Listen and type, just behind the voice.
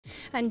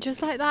And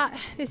just like that,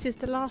 this is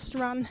the last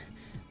run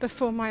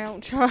before my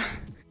ultra.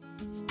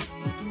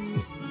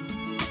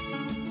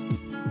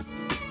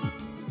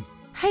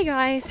 Hey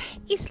guys,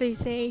 it's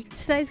Lucy.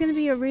 Today's going to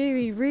be a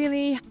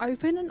really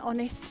open and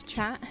honest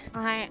chat.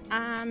 I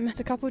am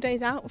a couple of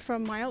days out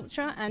from my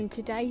ultra and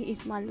today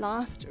is my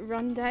last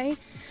run day.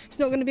 It's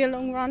not going to be a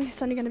long run,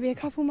 it's only going to be a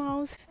couple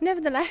miles.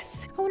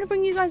 Nevertheless, I want to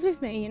bring you guys with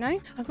me, you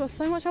know? I've got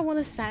so much I want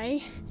to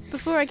say.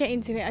 Before I get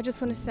into it, I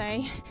just want to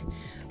say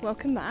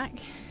welcome back.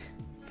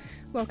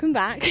 Welcome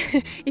back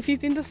if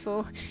you've been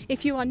before.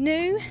 If you are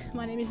new,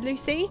 my name is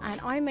Lucy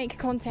and I make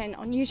content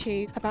on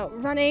YouTube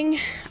about running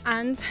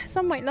and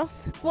some weight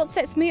loss. What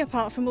sets me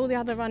apart from all the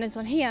other runners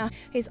on here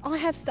is I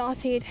have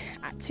started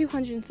at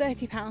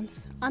 230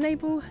 pounds,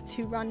 unable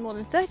to run more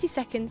than 30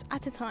 seconds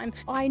at a time.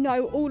 I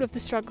know all of the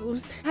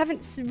struggles. I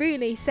haven't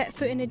really set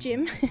foot in a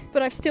gym,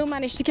 but I've still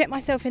managed to get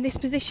myself in this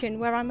position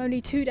where I'm only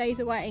 2 days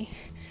away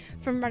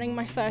from running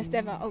my first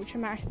ever ultra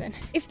marathon.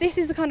 If this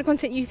is the kind of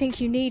content you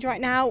think you need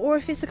right now, or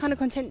if it's the kind of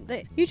content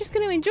that you're just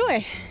going to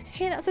enjoy,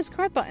 hit that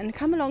subscribe button,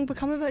 come along,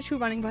 become a virtual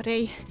running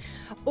buddy.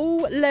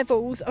 All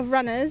levels of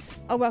runners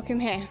are welcome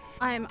here.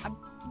 I am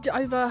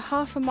over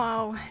half a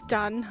mile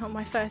done on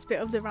my first bit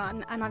of the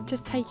run and I'm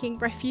just taking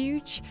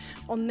refuge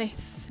on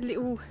this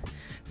little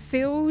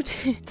field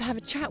to have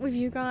a chat with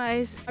you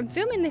guys. I'm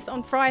filming this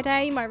on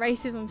Friday, my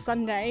race is on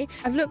Sunday.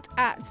 I've looked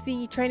at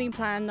the training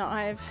plan that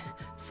I've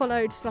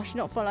followed /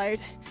 not followed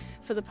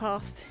for the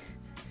past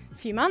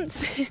few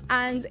months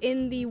and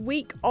in the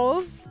week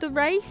of the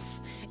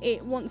race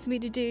it wants me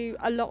to do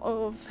a lot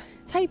of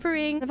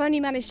tapering. I've only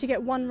managed to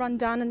get one run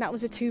done and that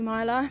was a 2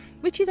 miler,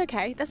 which is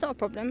okay, that's not a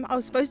problem. I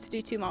was supposed to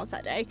do 2 miles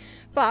that day,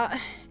 but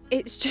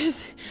it's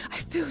just, I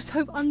feel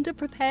so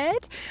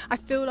underprepared. I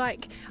feel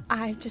like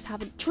I just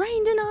haven't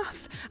trained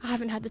enough. I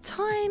haven't had the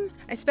time,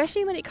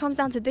 especially when it comes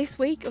down to this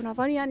week and I've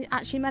only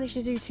actually managed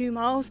to do 2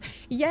 miles.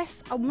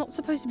 Yes, I'm not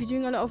supposed to be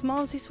doing a lot of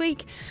miles this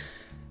week,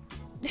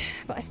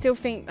 but I still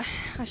think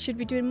I should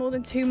be doing more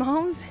than 2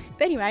 miles.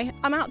 But anyway,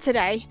 I'm out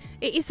today.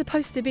 It is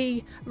supposed to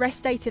be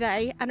rest day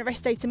today and a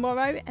rest day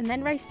tomorrow and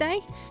then race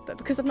day. But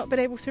because I've not been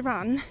able to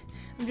run,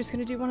 I'm just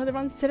going to do one of the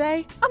runs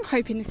today. I'm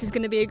hoping this is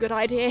going to be a good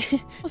idea.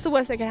 What's the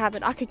worst that could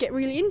happen? I could get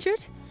really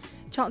injured.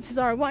 Chances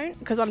are I won't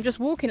because I'm just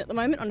walking at the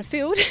moment on a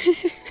field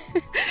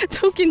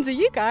talking to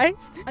you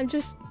guys. I'm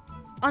just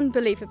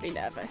unbelievably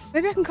nervous.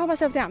 Maybe I can calm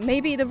myself down.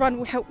 Maybe the run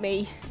will help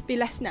me be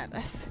less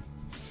nervous.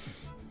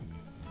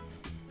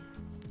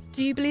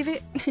 Do you believe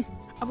it?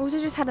 I've also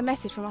just had a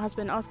message from my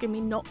husband asking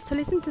me not to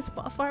listen to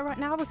Spotify right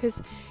now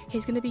because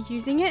he's going to be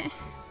using it.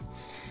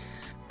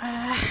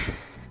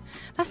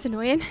 That's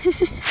annoying.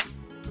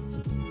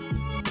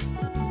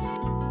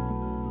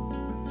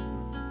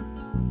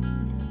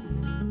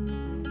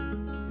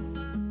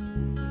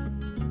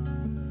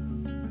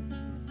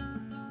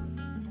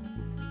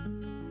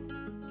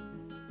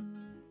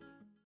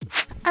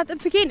 At the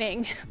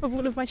beginning of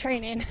all of my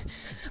training,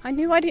 I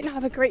knew I didn't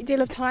have a great deal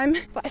of time,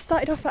 but I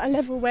started off at a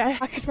level where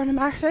I could run a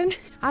marathon.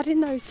 Adding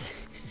those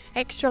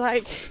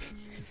extra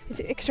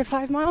extra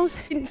 5 miles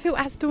didn't feel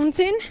as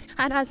daunting,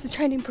 and as the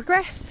training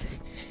progressed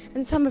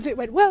and some of it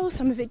went well,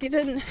 some of it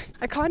didn't,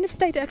 I kind of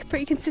stayed at a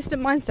pretty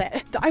consistent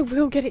mindset that I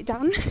will get it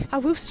done. I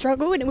will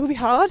struggle and it will be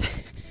hard,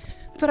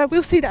 but I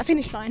will see that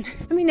finish line.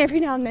 I mean, every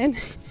now and then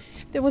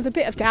there was a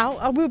bit of doubt,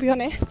 I will be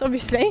honest,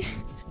 obviously,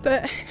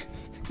 but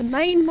the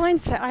main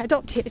mindset I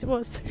adopted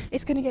was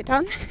it's going to get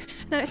done.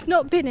 Now it's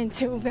not been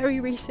until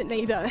very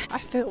recently that I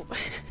felt,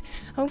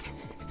 oh,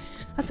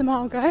 that's a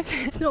mile guys.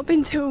 It's not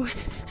been till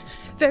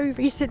very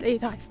recently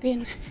that I've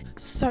been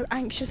so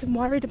anxious and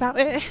worried about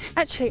it.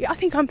 Actually, I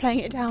think I'm playing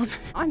it down.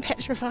 I'm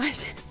petrified,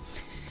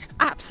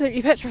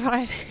 absolutely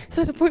petrified,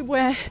 to the point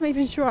where I'm not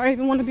even sure I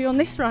even want to be on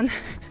this run.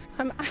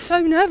 I'm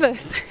so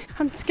nervous,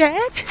 I'm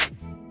scared.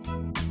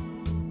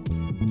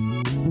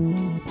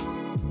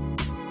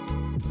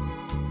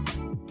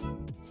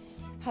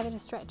 Having a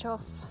stretch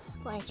off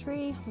by a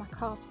tree, my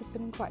calves are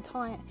feeling quite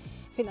tight.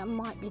 I think that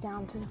might be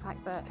down to the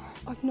fact that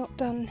I've not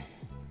done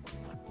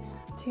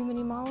too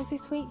many miles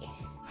this week.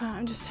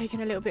 I'm just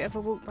taking a little bit of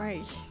a walk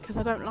break because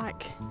I don't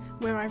like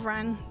where I've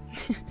ran.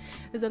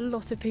 There's a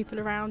lot of people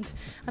around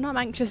and I'm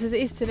anxious as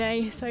it is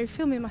today, so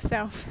filming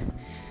myself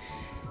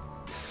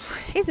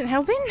isn't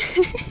helping.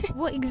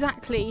 What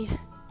exactly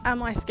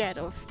am I scared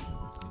of,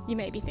 you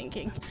may be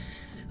thinking?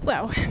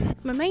 Well,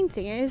 my main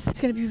thing is it's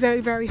going to be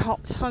very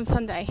hot on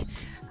Sunday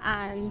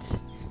and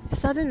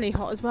suddenly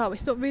hot as well.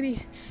 It's not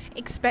really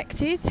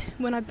expected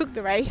when I booked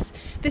the race.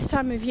 This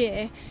time of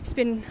year it's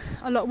been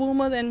a lot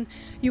warmer than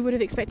you would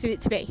have expected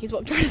it to be, is what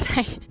I'm trying to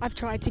say. I've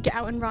tried to get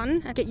out and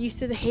run and get used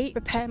to the heat,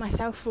 prepare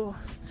myself for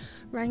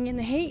running in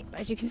the heat, but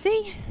as you can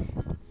see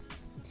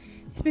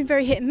it's been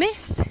very hit and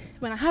miss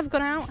when I have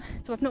gone out,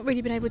 so I've not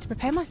really been able to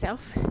prepare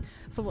myself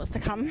for what's to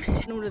come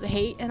in all of the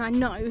heat, and I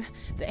know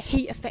that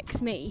heat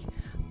affects me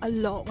a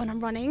lot when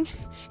I'm running.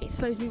 It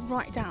slows me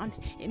right down,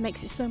 it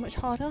makes it so much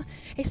harder.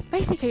 It's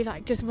basically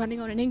like just running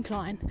on an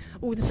incline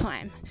all the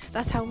time.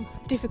 That's how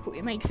difficult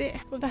it makes it.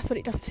 Well, that's what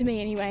it does to me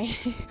anyway.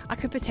 I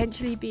could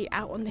potentially be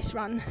out on this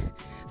run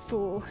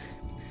for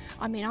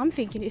I mean, I'm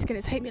thinking it's going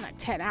to take me like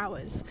 10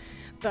 hours,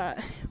 but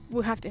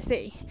we'll have to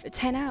see. But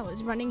 10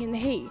 hours running in the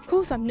heat. Of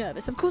course I'm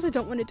nervous. Of course I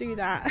don't want to do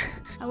that.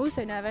 I'm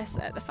also nervous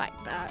at the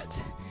fact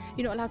that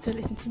you're not allowed to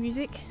listen to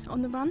music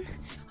on the run.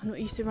 I'm not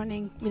used to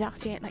running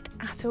without it, like,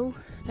 at all.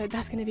 So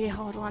that's going to be a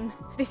hard one.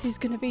 This is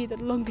going to be the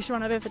longest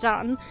run I've ever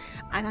done,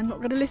 and I'm not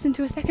going to listen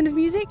to a second of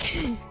music.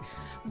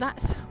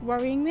 That's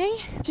worrying me.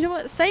 Do you know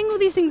what? Saying all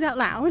these things out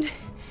loud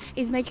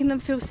is making them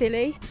feel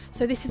silly.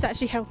 So this is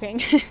actually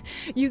helping.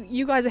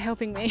 You guys are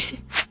helping me.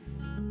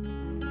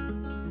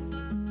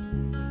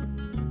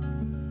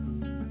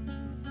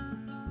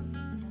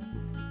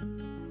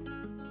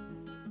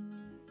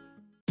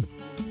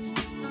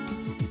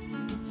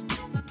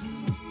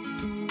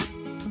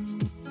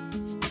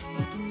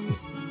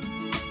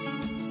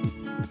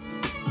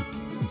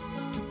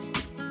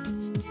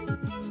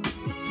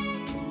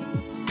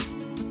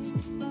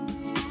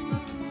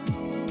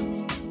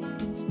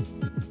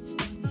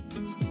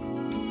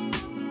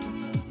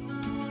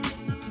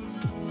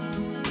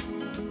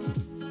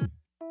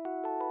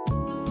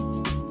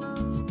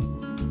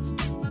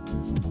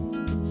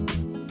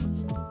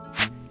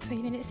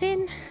 Minutes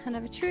in,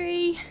 another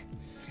tree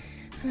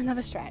and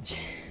another stretch.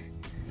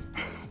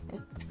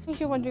 If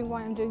you're wondering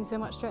why I'm doing so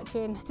much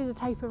stretching, this is a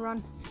taper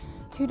run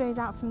 2 days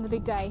out from the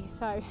big day,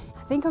 so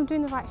I think I'm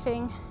doing the right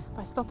thing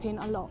by stopping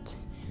a lot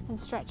and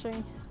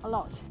stretching a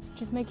lot,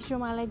 just making sure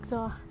my legs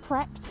are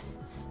prepped,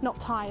 not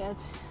tired.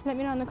 Let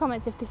me know in the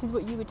comments if this is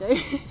what you would do.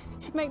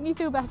 Make me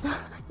feel better.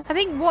 I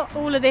think what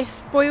all of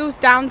this boils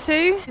down to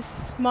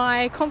is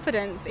my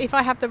confidence. If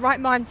I have the right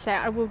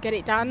mindset, I will get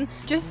it done.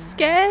 Just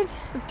scared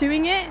of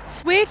doing it.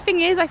 Weird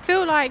thing is, I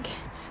feel like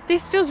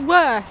this feels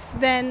worse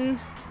than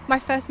my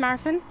first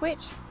marathon,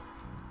 which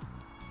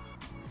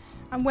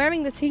I'm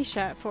wearing the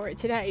t-shirt for it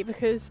today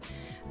because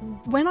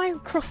when I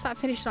crossed that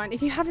finish line,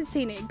 if you haven't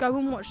seen it, go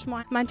and watch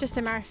my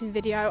Manchester Marathon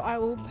video. I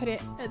will put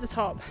it at the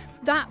top.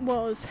 That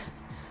was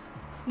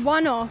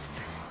one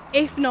of,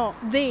 if not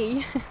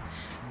the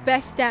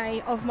best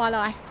day of my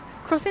life.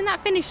 Crossing that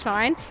finish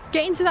line,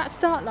 getting to that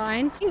start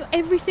line,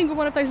 every single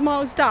one of those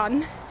miles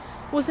done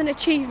was an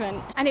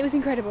achievement, and it was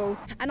incredible.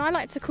 And I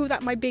like to call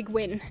that my big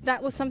win.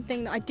 That was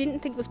something that I didn't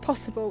think was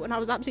possible and I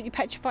was absolutely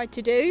petrified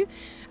to do,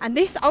 and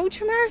this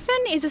ultra marathon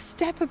is a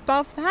step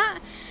above that.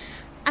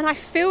 And I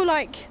feel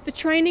like the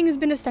training has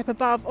been a step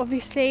above.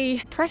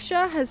 Obviously,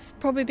 pressure has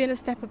probably been a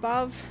step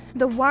above.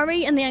 The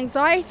worry and the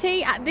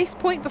anxiety at this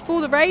point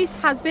before the race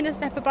has been a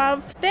step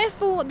above.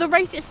 Therefore, the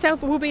race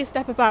itself will be a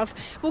step above.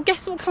 Well,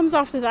 guess what comes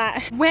after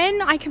that?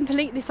 When I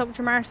complete this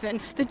ultra marathon,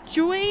 the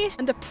joy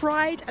and the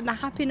pride and the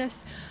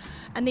happiness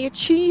and the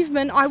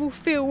achievement I will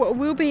feel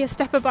will be a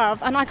step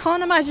above, and I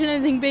can't imagine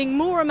anything being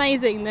more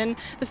amazing than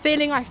the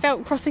feeling I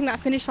felt crossing that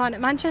finish line at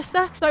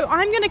Manchester. So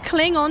I'm going to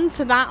cling on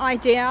to that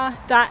idea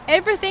that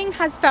everything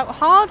has felt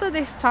harder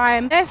this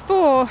time.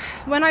 Therefore,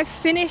 when I've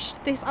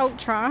finished this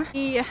ultra,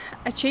 the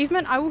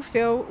achievement I will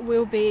feel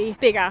will be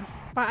bigger.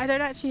 But I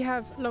don't actually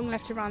have long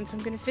left to run, so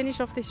I'm going to finish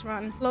off this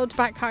run, lodge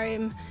back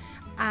home,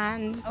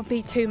 and I'll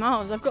be 2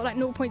 miles. I've got like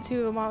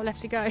 0.2 of a mile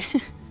left to go.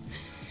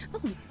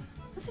 Oh.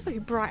 That's a very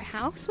bright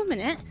house. 1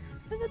 minute.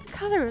 Look at the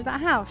colour of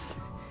that house.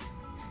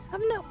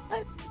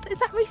 Has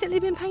that recently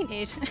been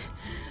painted?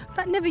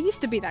 That never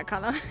used to be that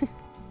colour.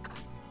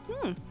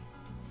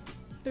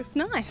 Looks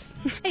nice.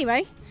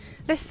 Anyway,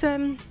 let's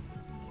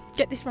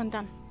get this run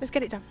done. Let's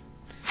get it done.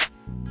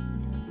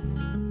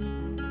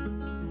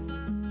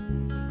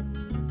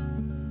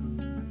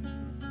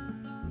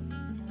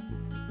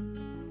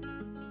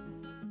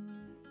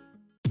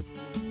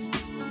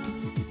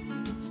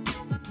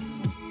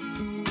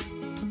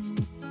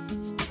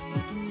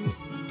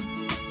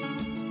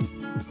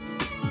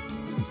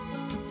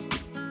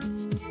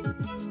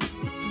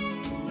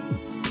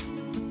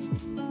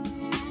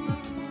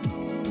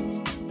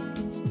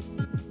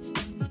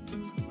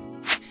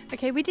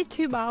 Okay, we did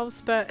 2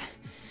 miles, but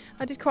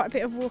I did quite a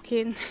bit of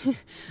walking.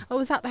 I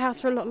was at the house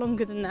for a lot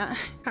longer than that.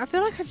 I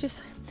feel like I've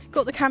just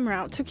got the camera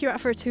out, took you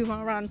out for a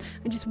 2-mile run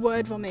and just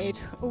word vomited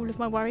all of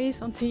my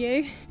worries onto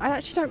you. I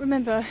actually don't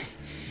remember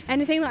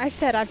anything that I've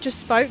said. I've just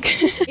spoke.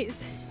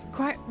 It's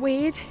quite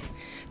weird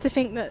to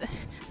think that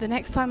the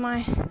next time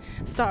I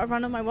start a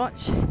run on my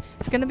watch,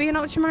 it's going to be an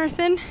ultra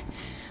marathon.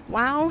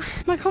 Wow,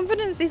 my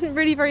confidence isn't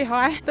really very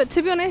high, but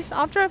to be honest,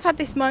 after I've had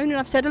this moan and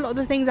I've said a lot of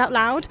the things out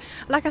loud,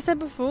 like I said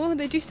before,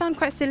 they do sound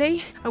quite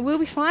silly. I will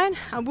be fine.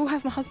 I will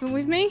have my husband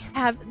with me. I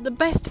have the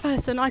best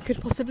person I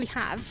could possibly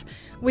have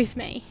with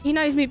me. He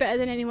knows me better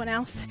than anyone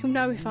else. He'll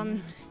know if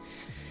I'm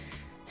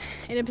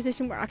in a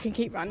position where I can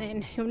keep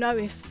running. He'll know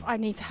if I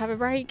need to have a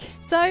break.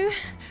 So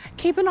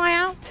keep an eye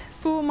out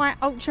for my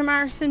ultra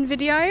marathon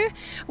video.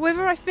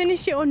 Whether I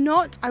finish it or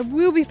not, I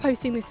will be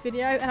posting this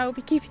video and I will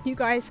be keeping you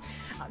guys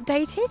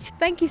updated.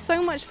 Thank you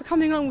so much for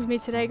coming along with me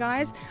today,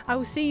 guys. I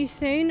will see you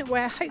soon,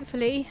 where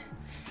hopefully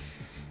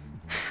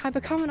I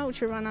become an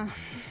ultra runner.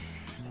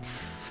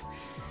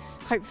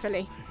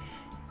 Hopefully.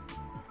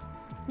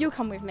 You'll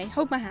come with me.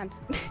 Hold my hand.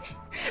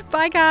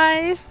 Bye,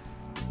 guys.